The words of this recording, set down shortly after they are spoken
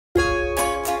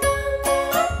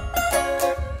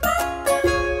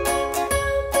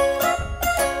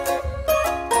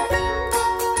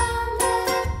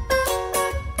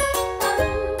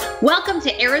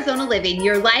Arizona Living,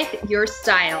 Your Life, Your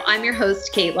Style. I'm your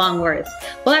host, Kate Longworth.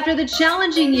 Well, after the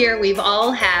challenging year we've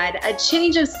all had, a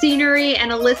change of scenery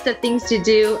and a list of things to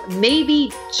do may be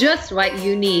just what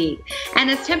you need. And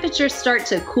as temperatures start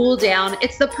to cool down,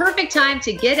 it's the perfect time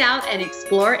to get out and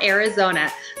explore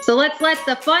Arizona. So let's let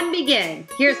the fun begin.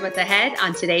 Here's what's ahead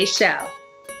on today's show.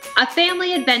 A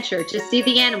family adventure to see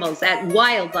the animals at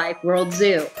Wildlife World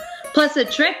Zoo, plus a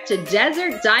trip to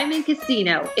Desert Diamond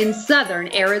Casino in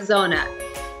southern Arizona.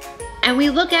 And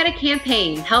we look at a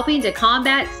campaign helping to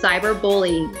combat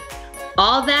cyberbullying.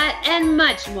 All that and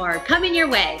much more coming your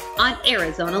way on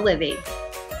Arizona Living.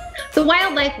 The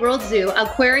Wildlife World Zoo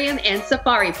Aquarium and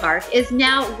Safari Park is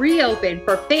now reopened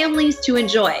for families to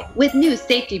enjoy with new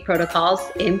safety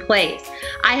protocols in place.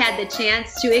 I had the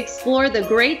chance to explore the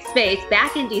great space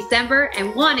back in December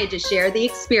and wanted to share the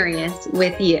experience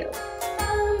with you.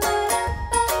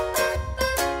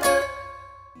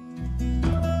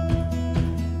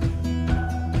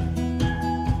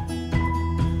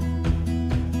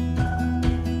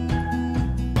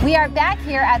 We are back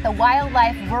here at the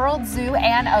Wildlife World Zoo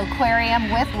and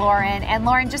Aquarium with Lauren. And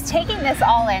Lauren, just taking this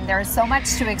all in, there's so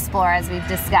much to explore as we've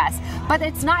discussed. But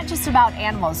it's not just about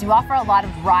animals. You offer a lot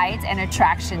of rides and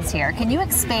attractions here. Can you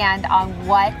expand on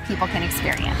what people can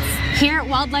experience? Here at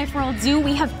Wildlife World Zoo,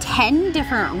 we have 10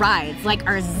 different rides, like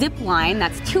our zip line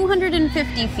that's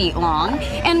 250 feet long.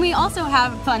 And we also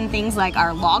have fun things like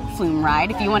our log flume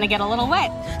ride if you want to get a little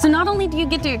wet. So not only do you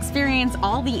get to experience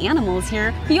all the animals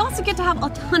here, but you also get to have a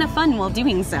ton of fun while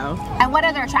doing so. And what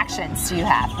other attractions do you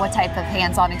have? What type of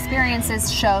hands-on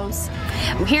experiences, shows?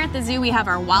 Here at the zoo, we have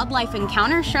our Wildlife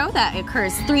Encounter show that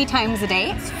occurs 3 times a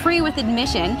day. It's free with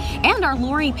admission, and our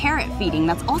Lori parrot feeding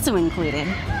that's also included.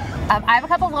 I have a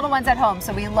couple little ones at home,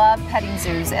 so we love petting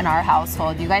zoos in our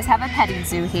household. You guys have a petting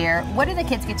zoo here. What do the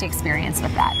kids get to experience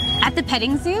with that? At the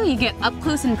petting zoo, you get up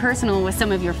close and personal with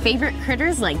some of your favorite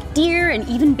critters like deer and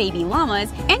even baby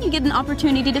llamas, and you get an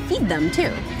opportunity to feed them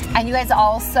too. And you guys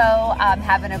also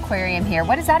have an aquarium here.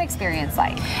 What is that experience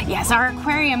like? Yes, our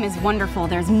aquarium is wonderful.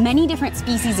 There's many different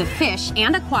species of fish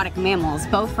and aquatic mammals,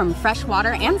 both from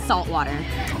freshwater and saltwater.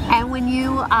 And when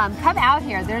you come out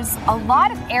here, there's a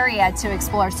lot of area to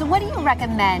explore. So what do you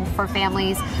recommend for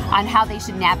families on how they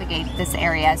should navigate this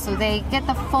area so they get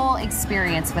the full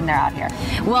experience when they're out here?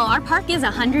 Well, our park is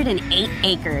 108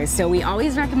 acres, so we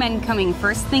always recommend coming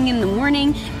first thing in the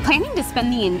morning, planning to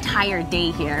spend the entire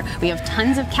day here. We have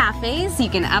tons of cafes, so you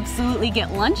can absolutely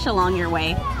get lunch along your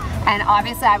way. And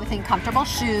obviously I would think comfortable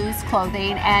shoes,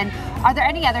 clothing, and are there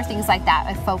any other things like that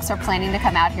if folks are planning to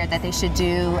come out here that they should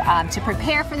do to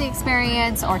prepare for the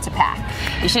experience or to pack?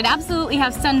 You should absolutely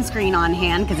have sunscreen on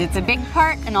hand because it's a big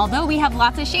park, and although we have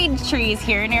lots of shade trees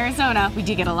here in Arizona, we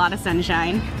do get a lot of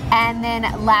sunshine. And then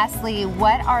lastly,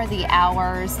 what are the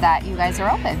hours that you guys are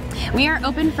open? We are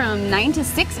open from 9 to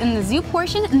 6 in the zoo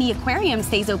portion, and the aquarium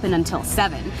stays open until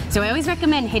 7. So I always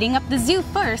recommend hitting up the zoo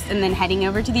first and then heading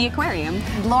over to the aquarium.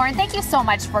 Lauren, thank you so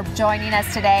much for joining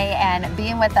us today and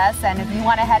being with us. And if you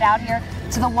want to head out here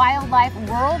to the Wildlife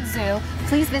World Zoo,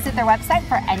 please visit their website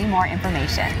for any more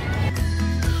information.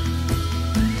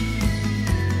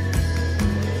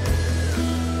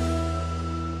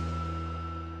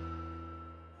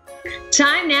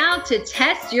 Time now to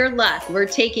test your luck. We're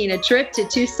taking a trip to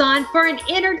Tucson for an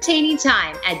entertaining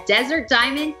time at Desert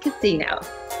Diamond Casino.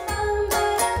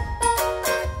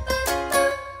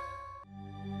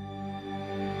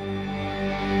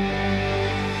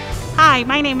 Hi,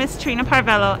 my name is Trina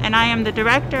Parvello, and I am the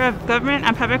Director of Government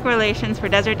and Public Relations for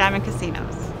Desert Diamond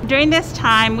Casinos. During this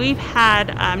time, we've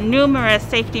had numerous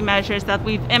safety measures that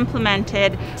we've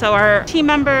implemented. So our team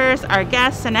members, our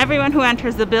guests, and everyone who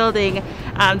enters the building,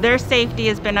 their safety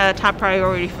has been a top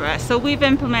priority for us. So we've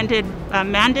implemented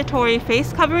mandatory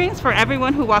face coverings for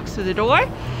everyone who walks through the door.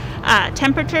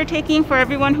 Temperature taking for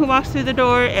everyone who walks through the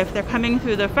door, if they're coming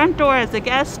through the front door as a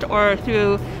guest or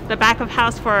through the back of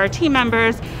house for our team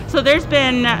members. So there's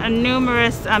been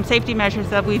numerous safety measures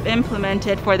that we've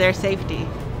implemented for their safety.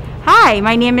 Hi,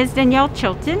 my name is Danielle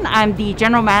Chilton. I'm the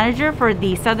General Manager for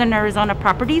the Southern Arizona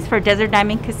properties for Desert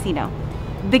Diamond Casino.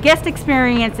 The guest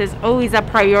experience is always a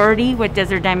priority with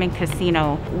Desert Diamond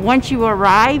Casino. Once you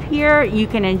arrive here, you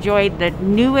can enjoy the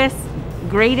newest,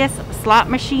 greatest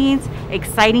slot machines,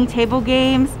 exciting table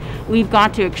games. We've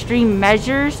gone to extreme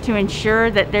measures to ensure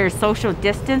that there's social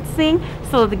distancing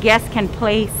so the guests can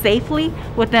play safely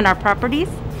within our properties.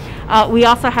 We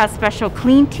also have special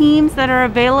clean teams that are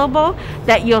available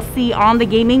that you'll see on the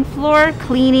gaming floor,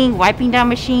 cleaning, wiping down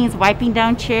machines, wiping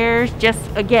down chairs, just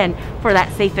again, for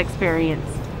that safe experience.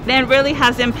 It really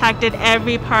has impacted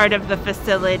every part of the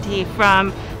facility,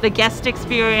 from the guest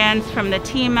experience, from the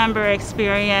team member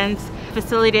experience.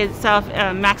 facility itself,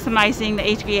 maximizing the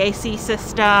HVAC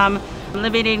system,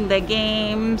 limiting the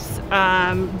games,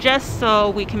 just so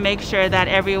we can make sure that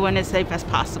everyone is safe as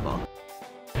possible.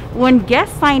 When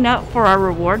guests sign up for our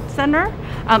reward center,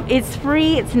 it's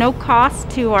free, it's no cost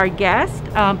to our guests,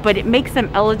 but it makes them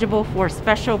eligible for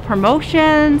special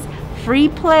promotions, free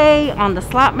play on the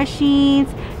slot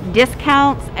machines,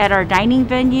 discounts at our dining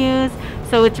venues.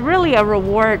 So it's really a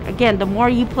reward. Again, the more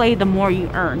you play, the more you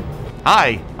earn.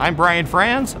 Hi, I'm Brian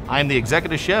Franz. I'm the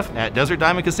executive chef at Desert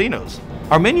Diamond Casinos.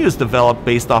 Our menu is developed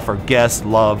based off our guests'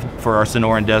 love for our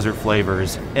Sonoran desert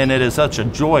flavors, and it is such a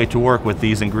joy to work with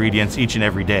these ingredients each and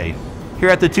every day. Here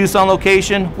at the Tucson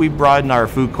location, we broaden our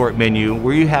food court menu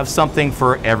where you have something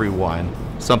for everyone.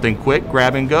 Something quick,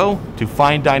 grab and go, to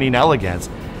fine dining elegance.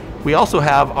 We also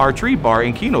have our Tree Bar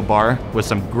and Kino Bar with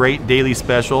some great daily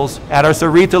specials. At our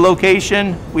Cerrito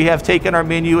location, we have taken our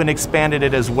menu and expanded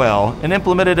it as well and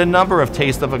implemented a number of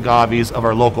Taste of Agaves of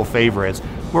our local favorites,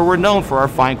 where we're known for our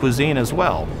fine cuisine as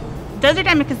well. Desert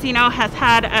Diamond Casino has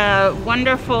had a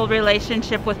wonderful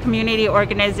relationship with community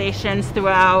organizations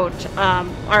throughout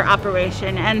our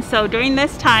operation, and so during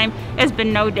this time it's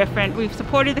been no different. We've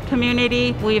supported the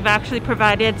community. We've actually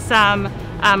provided some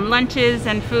lunches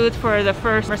and foods for the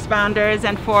first responders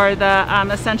and for the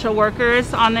essential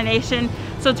workers on the nation.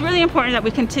 So it's really important that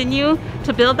we continue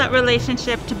to build that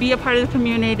relationship, to be a part of the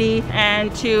community,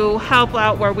 and to help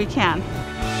out where we can.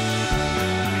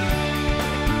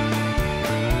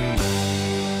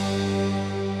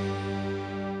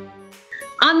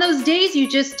 On those days you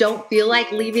just don't feel like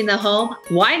leaving the home,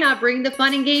 why not bring the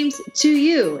fun and games to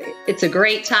you? It's a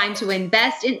great time to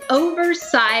invest in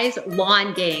oversized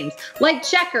lawn games like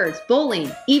checkers,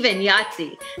 bowling, even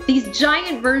Yahtzee. These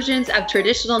giant versions of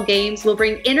traditional games will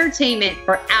bring entertainment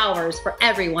for hours for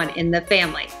everyone in the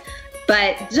family.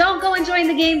 But don't go and join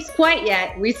the games quite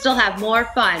yet. We still have more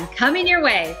fun coming your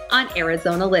way on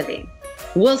Arizona Living.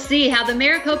 We'll see how the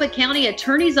Maricopa County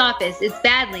Attorney's Office is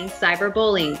battling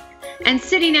cyberbullying. And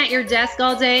sitting at your desk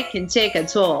all day can take a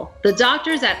toll. The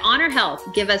doctors at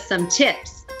HonorHealth give us some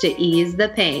tips to ease the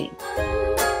pain.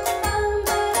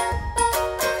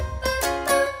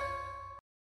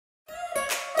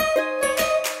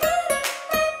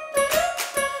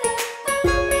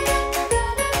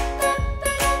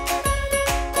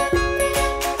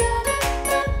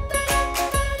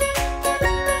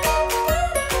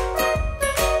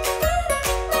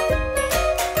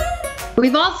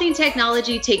 We've all seen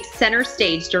technology take center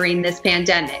stage during this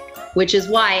pandemic, which is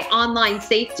why online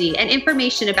safety and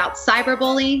information about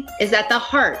cyberbullying is at the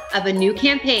heart of a new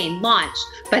campaign launched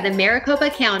by the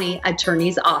Maricopa County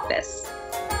Attorney's Office.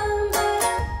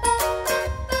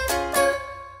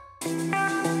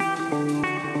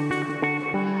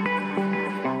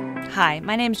 Hi,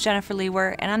 my name is Jennifer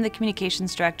Lewer, and I'm the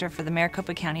Communications Director for the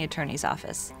Maricopa County Attorney's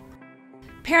Office.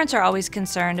 Parents are always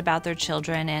concerned about their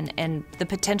children and the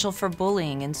potential for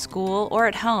bullying in school or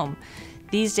at home.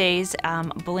 These days,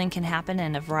 bullying can happen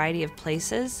in a variety of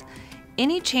places.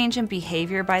 Any change in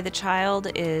behavior by the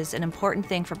child is an important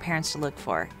thing for parents to look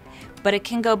for. But it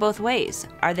can go both ways.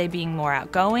 Are they being more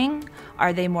outgoing?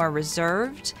 Are they more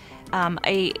reserved?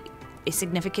 A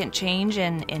significant change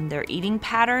in their eating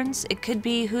patterns. It could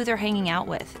be who they're hanging out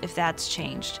with, if that's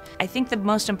changed. I think the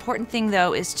most important thing,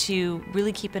 though, is to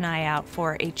really keep an eye out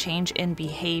for a change in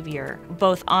behavior,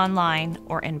 both online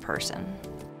or in person.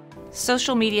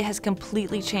 Social media has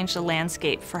completely changed the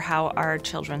landscape for how our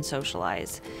children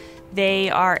socialize. They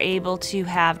are able to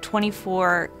have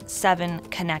 24/7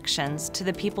 connections to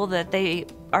the people that they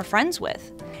are friends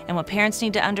with. And what parents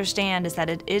need to understand is that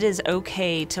it is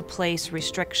okay to place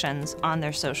restrictions on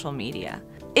their social media.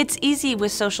 It's easy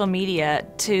with social media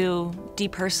to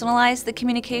depersonalize the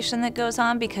communication that goes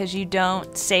on because you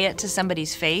don't say it to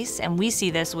somebody's face, and we see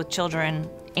this with children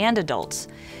and adults.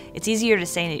 It's easier to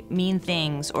say mean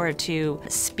things or to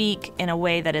speak in a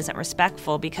way that isn't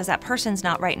respectful because that person's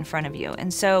not right in front of you.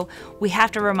 And so we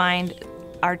have to remind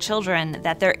our children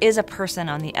that there is a person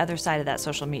on the other side of that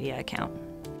social media account.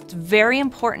 It's very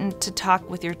important to talk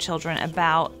with your children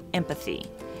about empathy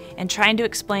and trying to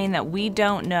explain that we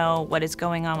don't know what is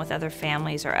going on with other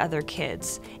families or other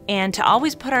kids, and to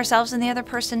always put ourselves in the other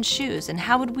person's shoes and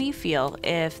how would we feel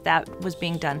if that was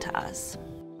being done to us.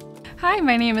 Hi,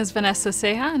 my name is Vanessa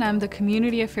Ceja, and I'm the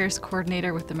Community Affairs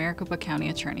Coordinator with the Maricopa County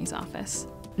Attorney's Office.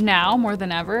 Now, more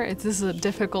than ever, this is a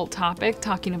difficult topic,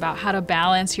 talking about how to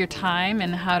balance your time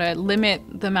and how to limit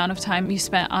the amount of time you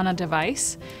spend on a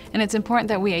device. And it's important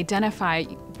that we identify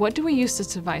what do we use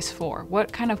this device for?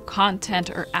 What kind of content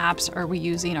or apps are we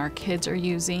using, our kids are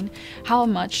using? How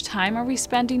much time are we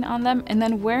spending on them? And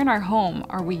then where in our home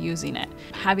are we using it?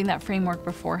 Having that framework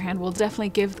beforehand will definitely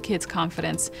give kids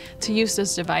confidence to use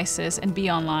those devices and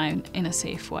be online in a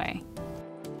safe way.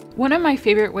 One of my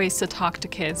favorite ways to talk to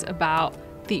kids about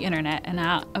the internet and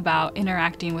about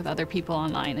interacting with other people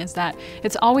online is that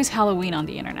it's always Halloween on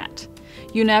the internet.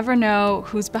 You never know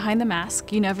who's behind the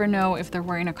mask. You never know if they're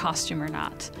wearing a costume or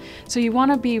not. So you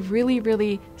want to be really,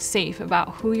 really safe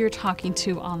about who you're talking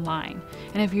to online.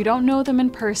 And if you don't know them in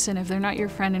person, if they're not your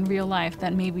friend in real life,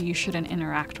 then maybe you shouldn't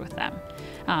interact with them.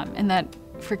 And that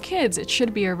for kids, it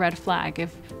should be a red flag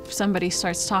if somebody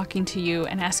starts talking to you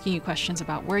and asking you questions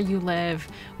about where you live,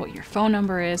 what your phone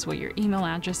number is, what your email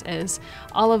address is.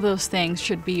 All of those things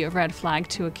should be a red flag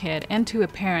to a kid and to a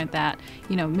parent that,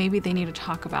 you know, maybe they need to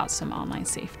talk about some online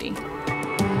safety.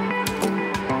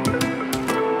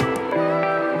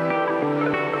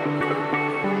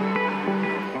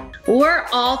 We're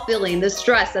all feeling the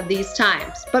stress of these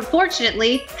times, but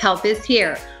fortunately, help is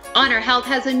here. HonorHealth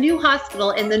has a new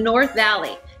hospital in the North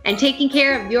Valley, and taking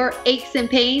care of your aches and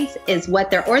pains is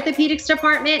what their orthopedics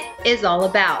department is all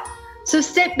about. So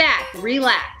sit back,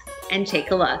 relax, and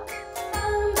take a look.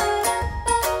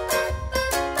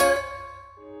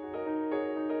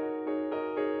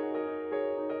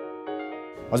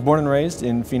 I was born and raised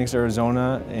in Phoenix,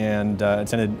 Arizona, and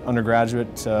attended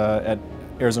undergraduate at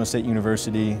Arizona State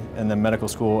University and then medical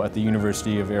school at the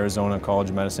University of Arizona College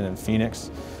of Medicine in Phoenix.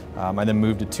 I then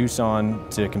moved to Tucson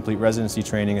to complete residency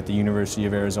training at the University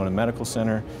of Arizona Medical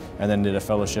Center and then did a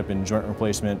fellowship in joint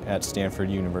replacement at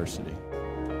Stanford University.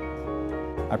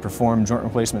 I perform joint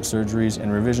replacement surgeries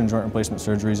and revision joint replacement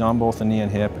surgeries on both the knee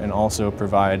and hip, and also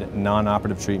provide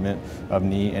non-operative treatment of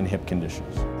knee and hip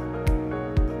conditions.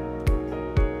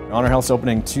 HonorHealth's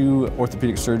opening 2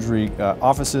 orthopedic surgery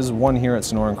offices, one here at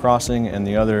Sonoran Crossing and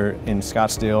the other in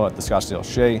Scottsdale at the Scottsdale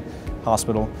Shea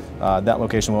Hospital. That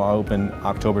location will open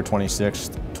October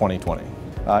 26th, 2020.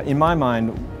 In my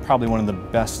mind, probably one of the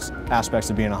best aspects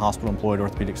of being a hospital-employed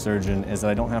orthopedic surgeon is that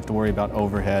I don't have to worry about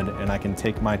overhead, and I can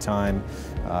take my time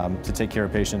to take care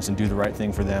of patients and do the right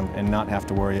thing for them and not have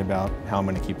to worry about how I'm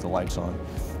going to keep the lights on.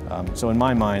 So in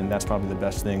my mind, that's probably the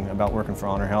best thing about working for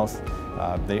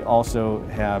HonorHealth. They also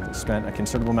have spent a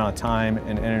considerable amount of time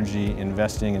and energy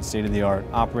investing in state-of-the-art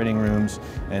operating rooms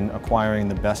and acquiring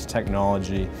the best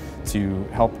technology to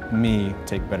help me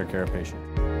take better care of patients.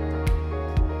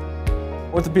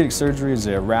 Orthopedic surgery is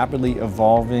a rapidly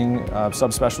evolving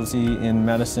subspecialty in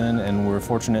medicine, and we're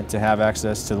fortunate to have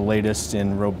access to the latest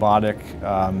in robotic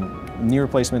knee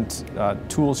replacement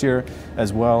tools here,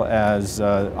 as well as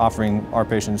offering our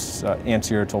patients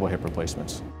anterior total hip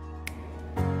replacements.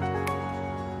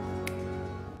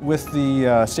 With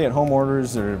the stay-at-home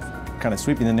orders that are kind of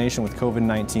sweeping the nation with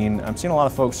COVID-19, I'm seeing a lot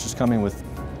of folks just coming with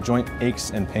joint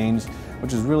aches and pains,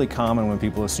 which is really common when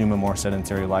people assume a more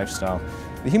sedentary lifestyle.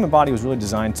 The human body was really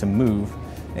designed to move,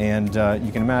 and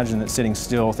you can imagine that sitting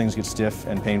still, things get stiff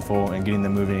and painful, and getting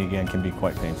them moving again can be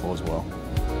quite painful as well.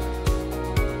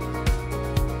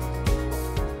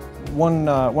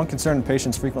 One concern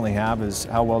patients frequently have is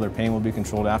how well their pain will be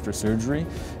controlled after surgery,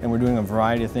 and we're doing a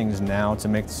variety of things now to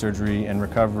make the surgery and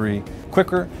recovery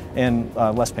quicker and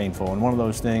less painful. And one of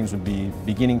those things would be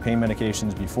beginning pain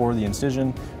medications before the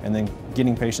incision and then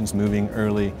getting patients moving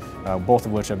early, both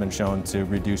of which have been shown to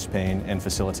reduce pain and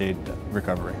facilitate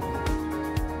recovery.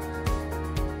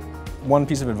 One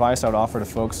piece of advice I would offer to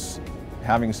folks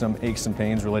having some aches and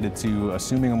pains related to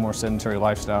assuming a more sedentary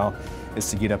lifestyle is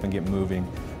to get up and get moving.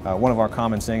 One of our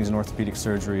common sayings in orthopedic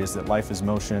surgery is that life is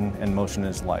motion and motion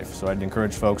is life. So I'd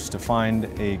encourage folks to find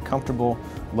a comfortable,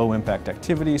 low-impact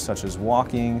activity such as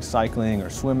walking, cycling, or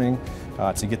swimming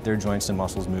to get their joints and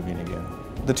muscles moving again.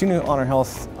 The 2 new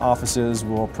HonorHealth offices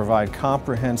will provide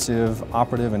comprehensive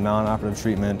operative and non-operative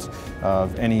treatment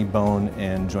of any bone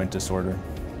and joint disorder.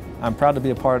 I'm proud to be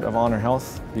a part of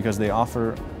HonorHealth because they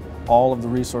offer all of the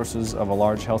resources of a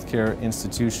large healthcare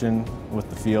institution with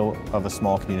the feel of a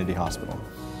small community hospital.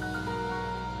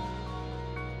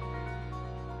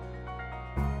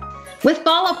 With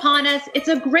fall upon us, it's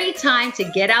a great time to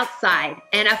get outside,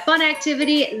 and a fun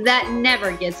activity that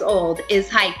never gets old is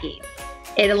hiking.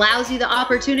 It allows you the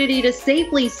opportunity to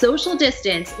safely social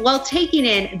distance while taking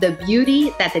in the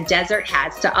beauty that the desert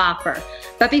has to offer.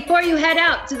 But before you head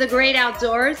out to the great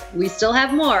outdoors, we still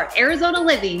have more Arizona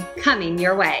living coming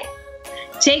your way.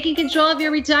 Taking control of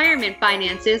your retirement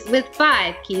finances with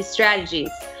 5 key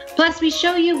strategies. Plus, we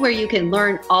show you where you can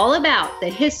learn all about the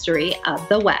history of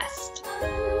the West.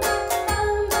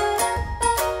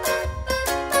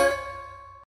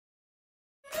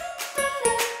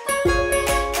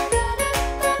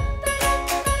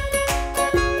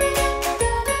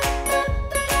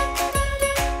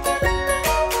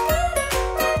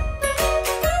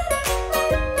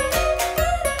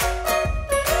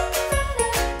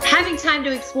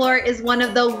 to explore is one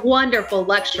of the wonderful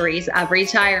luxuries of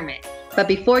retirement. But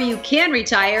before you can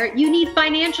retire, you need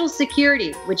financial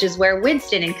security, which is where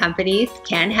Winston and Companies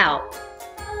can help.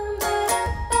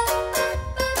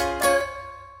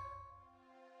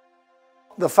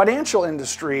 The financial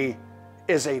industry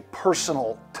is a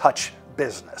personal touch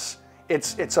business.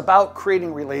 It's about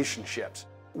creating relationships.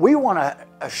 We want to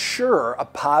assure a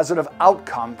positive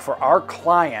outcome for our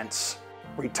clients'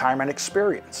 retirement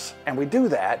experience. And we do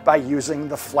that by using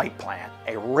the flight plan,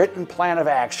 a written plan of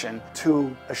action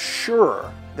to assure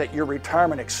that your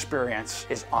retirement experience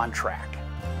is on track.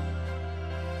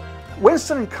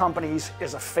 Winston & Companies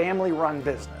is a family-run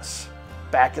business.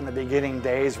 Back in the beginning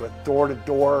days with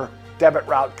door-to-door debit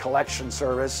route collection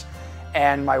service,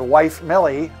 and my wife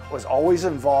Millie was always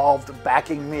involved,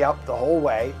 backing me up the whole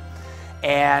way.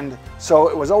 And so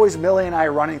it was always Millie and I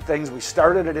running things. We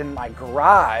started it in my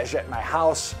garage at my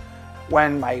house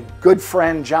when my good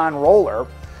friend John Roller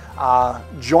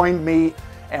joined me,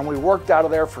 and we worked out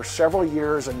of there for several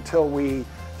years until we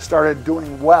started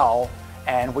doing well,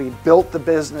 and we built the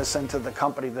business into the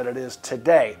company that it is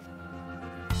today.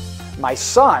 My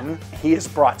son, he has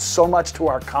brought so much to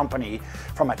our company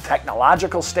from a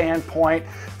technological standpoint,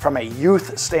 from a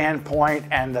youth standpoint,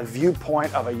 and the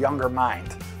viewpoint of a younger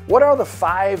mind. What are the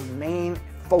 5 main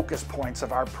focus points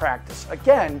of our practice?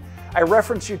 Again, I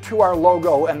reference you to our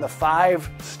logo and the 5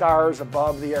 stars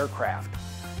above the aircraft.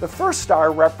 The first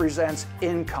star represents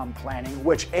income planning,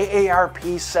 which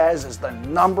AARP says is the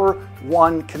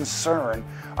 #1 concern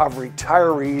of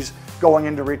retirees going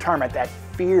into retirement, that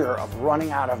fear of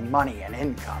running out of money and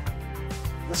income.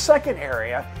 The second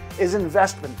area is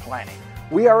investment planning.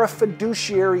 We are a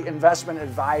fiduciary investment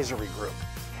advisory group,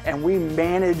 and we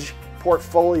manage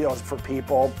portfolios for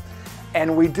people,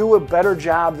 and we do a better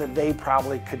job than they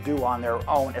probably could do on their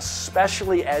own,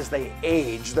 especially as they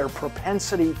age. Their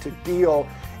propensity to deal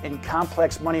in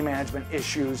complex money management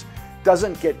issues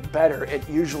doesn't get better, it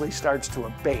usually starts to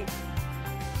abate.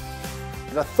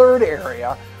 The third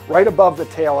area, right above the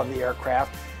tail of the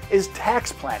aircraft, is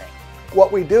tax planning.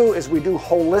 What we do is we do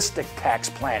holistic tax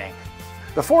planning.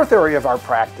 The fourth area of our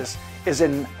practice is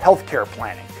in healthcare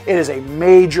planning. It is a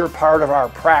major part of our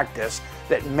practice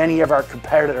that many of our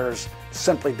competitors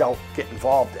simply don't get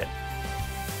involved in.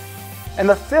 And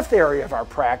the fifth area of our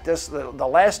practice, the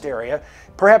last area,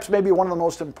 perhaps maybe one of the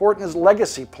most important, is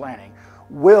legacy planning.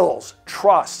 Wills,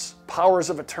 trusts, powers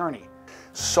of attorney.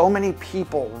 So many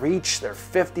people reach their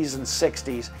 50s and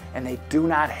 60s and they do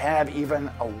not have even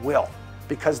a will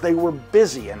because they were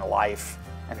busy in life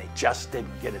and they just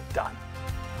didn't get it done.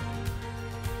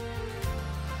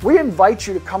 We invite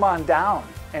you to come on down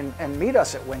and meet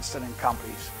us at Winston &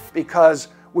 Companies because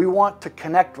we want to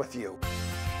connect with you.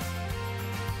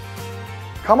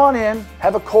 Come on in,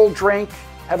 have a cold drink,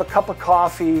 have a cup of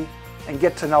coffee, and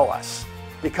get to know us.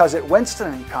 Because at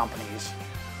Winston & Companies,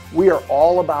 we are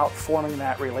all about forming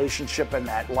that relationship and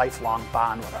that lifelong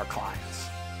bond with our clients.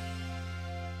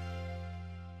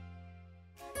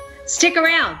 Stick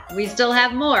around, we still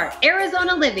have more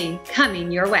Arizona living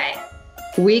coming your way.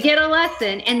 We get a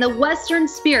lesson in the Western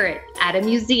spirit at a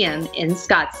museum in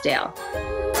Scottsdale.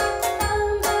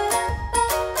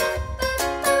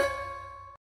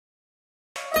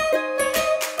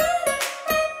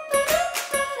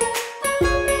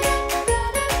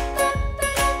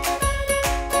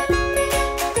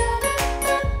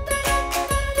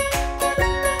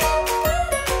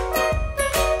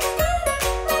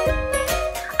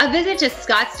 A visit to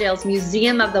Scottsdale's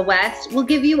Museum of the West will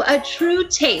give you a true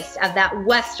taste of that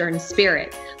Western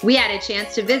spirit. We had a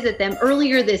chance to visit them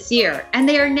earlier this year, and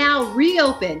they are now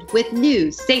reopened with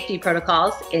new safety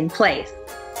protocols in place.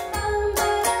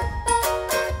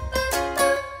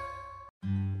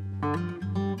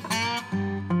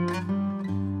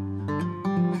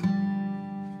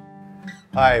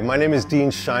 Hi, my name is Dean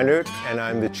Scheinert, and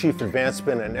I'm the Chief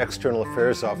Advancement and External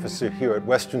Affairs Officer here at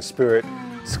Western Spirit,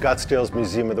 Scottsdale's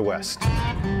Museum of the West.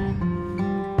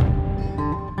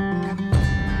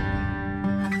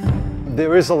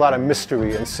 There is a lot of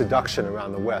mystery and seduction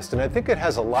around the West, and I think it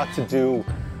has a lot to do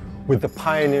with the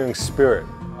pioneering spirit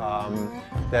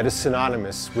that is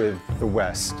synonymous with the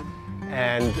West,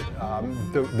 and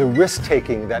the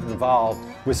risk-taking that involved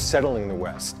with settling the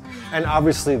West, and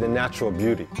obviously the natural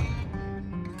beauty.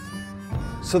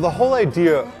 So the whole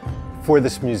idea for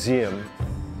this museum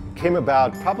came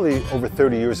about probably over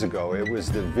 30 years ago. It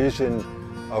was the vision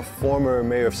of former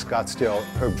Mayor of Scottsdale,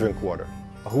 Herb Drinkwater,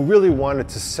 who really wanted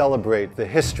to celebrate the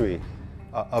history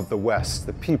of the West,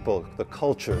 the people, the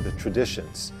culture, the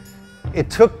traditions. It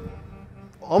took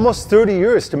almost 30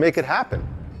 years to make it happen.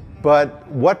 But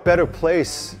what better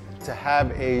place to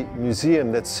have a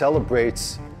museum that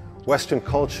celebrates Western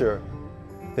culture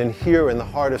than here in the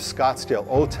heart of Scottsdale,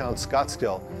 Old Town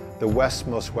Scottsdale, the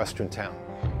most western town.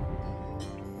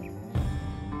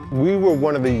 We were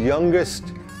one of the youngest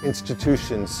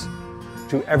institutions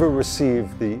to ever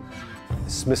receive the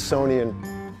Smithsonian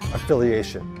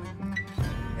affiliation.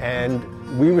 And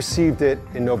we received it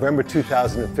in November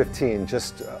 2015,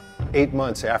 just 8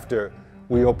 months after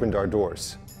we opened our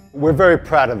doors. We're very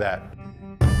proud of that.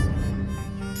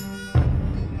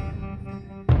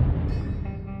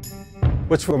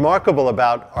 What's remarkable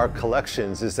about our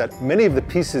collections is that many of the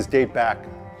pieces date back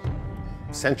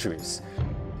centuries.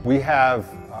 We have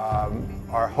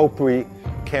our Hopry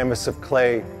canvas of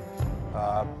clay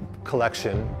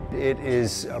collection. It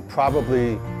is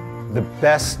probably the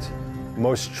best,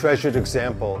 most treasured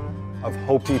example of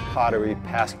Hopi pottery,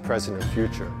 past, present, and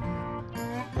future.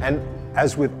 And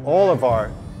as with all of our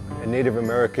Native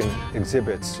American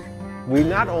exhibits, we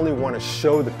not only want to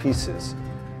show the pieces,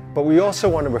 but we also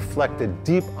want to reflect a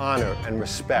deep honor and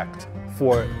respect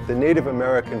for the Native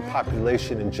American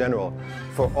population in general,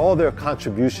 for all their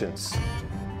contributions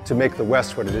to make the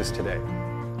West what it is today.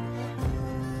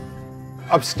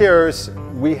 Upstairs,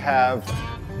 we have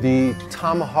the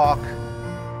tomahawk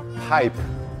pipe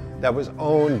that was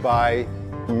owned by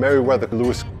Meriwether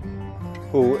Lewis,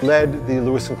 who led the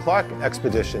Lewis and Clark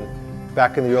expedition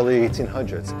back in the early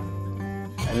 1800s.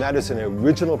 And that is an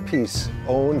original piece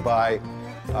owned by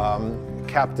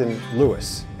Captain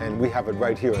Lewis, and we have it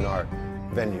right here in our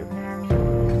venue.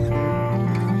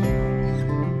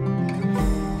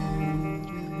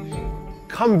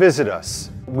 Come visit us.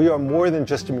 We are more than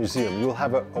just a museum. You'll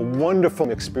have a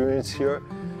wonderful experience here,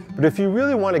 but if you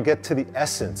really want to get to the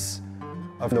essence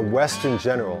of the West in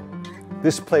general,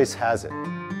 this place has it.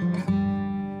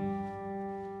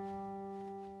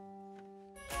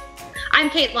 I'm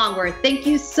Kate Longworth. Thank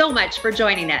you so much for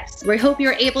joining us. We hope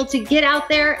you're able to get out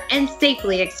there and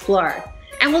safely explore.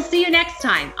 And we'll see you next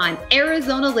time on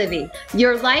Arizona Living,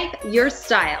 your life, your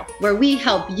style, where we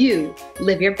help you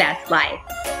live your best life.